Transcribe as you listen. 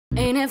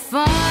Ain't it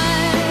fun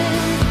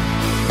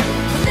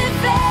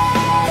living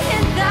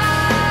in the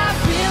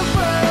real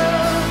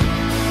world?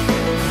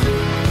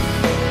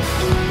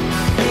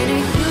 Ain't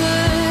it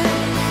good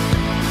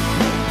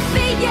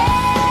being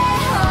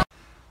home?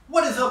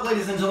 What is up,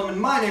 ladies and gentlemen?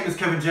 My name is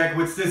Kevin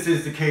Jackowitz. This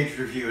is the Kaged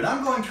Review, and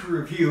I'm going to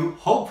review,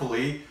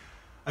 hopefully,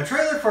 a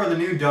trailer for the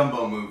new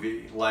Dumbo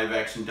movie,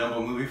 live-action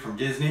Dumbo movie from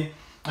Disney.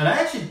 And I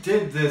actually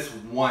did this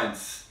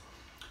once,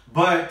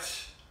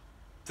 but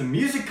the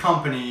music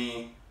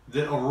company,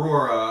 the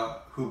Aurora,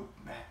 who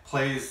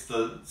plays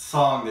the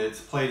song that's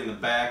played in the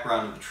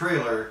background of the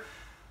trailer,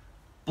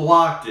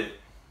 blocked it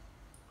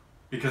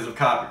because of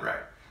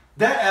copyright.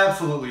 That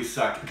absolutely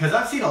sucked, because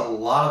I've seen a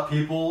lot of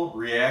people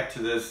react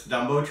to this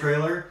Dumbo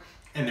trailer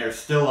and they're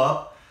still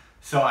up.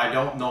 So I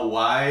don't know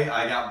why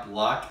I got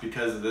blocked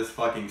because of this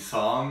fucking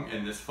song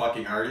and this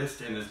fucking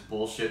artist and this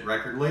bullshit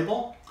record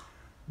label.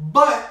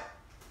 But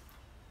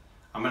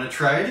I'm gonna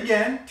try it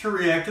again to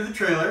react to the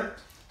trailer.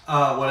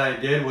 What I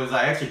did was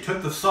I actually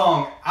took the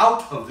song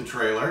out of the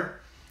trailer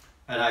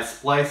and I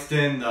spliced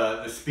in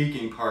the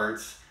speaking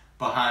parts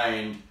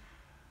behind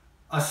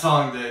a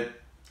song that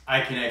I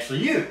can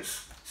actually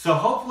use. So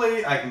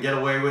hopefully I can get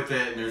away with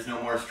it and there's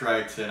no more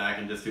strikes and I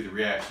can just do the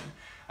reaction.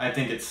 I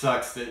think it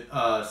sucks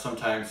that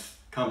sometimes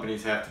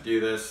companies have to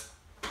do this,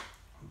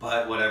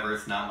 but whatever,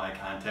 it's not my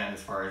content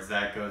as far as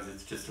that goes,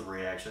 it's just a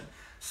reaction.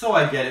 So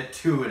I get it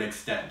to an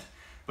extent,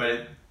 but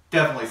it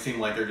definitely seemed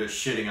like they're just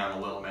shitting on the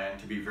little man,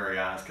 to be very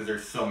honest, because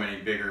there's so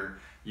many bigger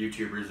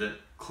YouTubers that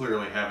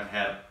clearly haven't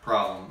had a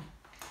problem.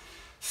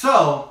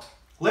 So,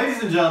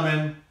 ladies and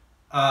gentlemen,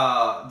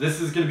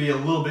 this is going to be a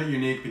little bit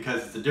unique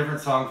because it's a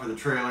different song for the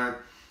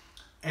trailer.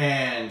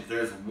 And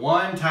there's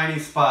one tiny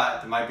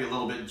spot that might be a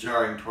little bit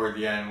jarring toward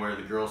the end where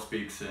the girl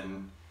speaks,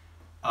 and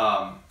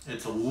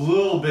it's a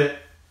little bit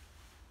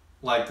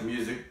like the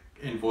music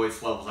in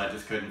voice levels I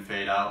just couldn't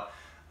fade out.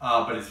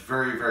 But it's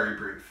very, very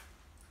brief.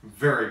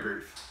 Very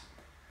brief.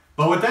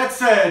 But with that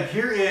said,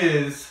 here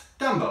is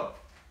Dumbo.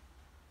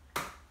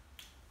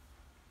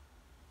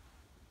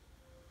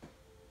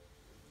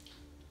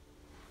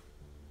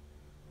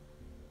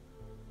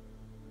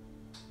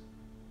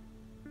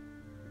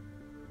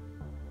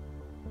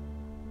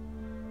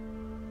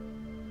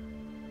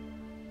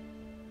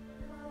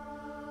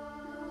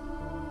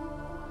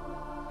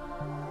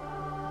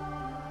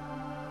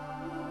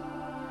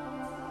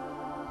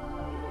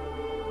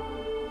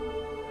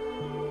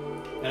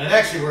 And it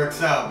actually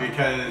works out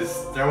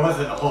because there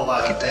wasn't a whole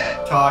lot of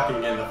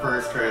talking in the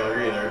first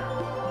trailer either.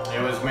 It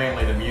was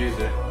mainly the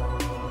music.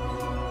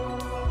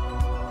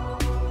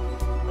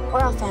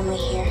 We're all family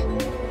here,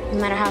 no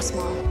matter how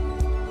small.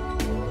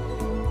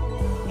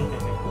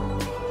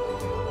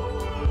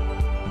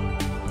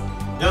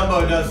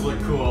 Dumbo does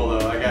look cool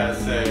though, I gotta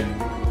say.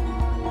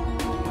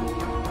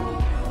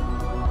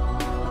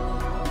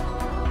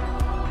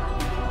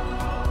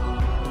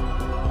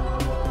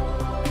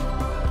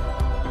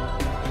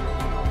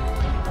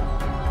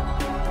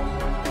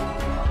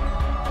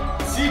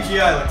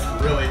 CGI looks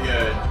really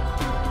good.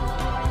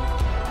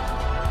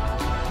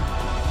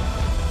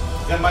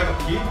 Is that Michael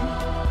Keaton?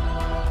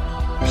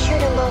 Sure,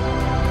 Dumbo.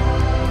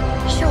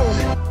 Sure.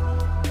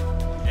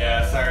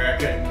 Yeah, sorry, I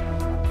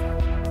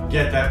couldn't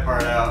get that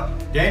part out.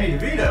 Danny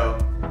DeVito.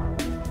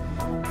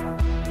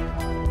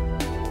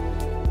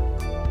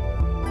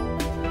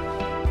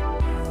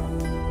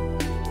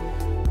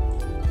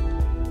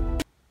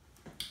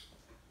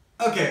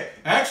 Okay,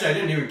 actually I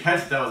didn't even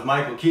catch that was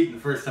Michael Keaton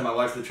the first time I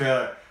watched the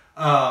trailer.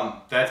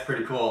 That's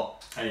pretty cool.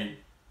 I mean,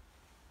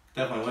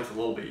 definitely looks a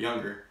little bit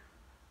younger.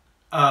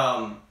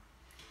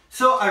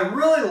 So I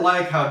really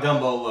like how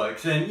Dumbo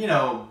looks, and you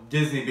know,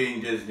 Disney being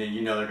Disney,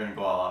 you know they're gonna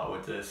go all out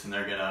with this, and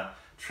they're gonna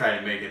try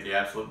to make it the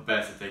absolute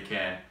best that they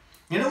can.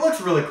 And it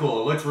looks really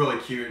cool. It looks really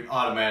cute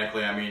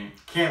automatically. I mean,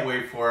 can't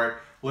wait for it.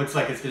 Looks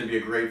like it's gonna be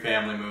a great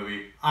family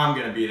movie. I'm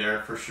gonna be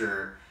there for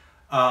sure.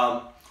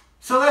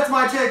 So that's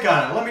my take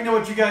on it. Let me know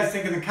what you guys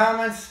think in the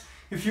comments.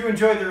 If you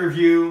enjoyed the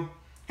review,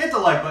 hit the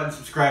like button,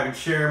 subscribe, and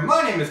share.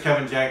 My name is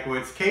Kevin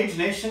Jackowitz. Kaged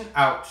Nation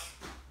out.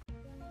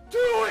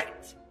 Do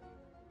it!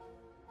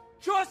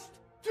 Just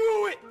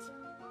do it!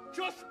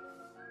 Just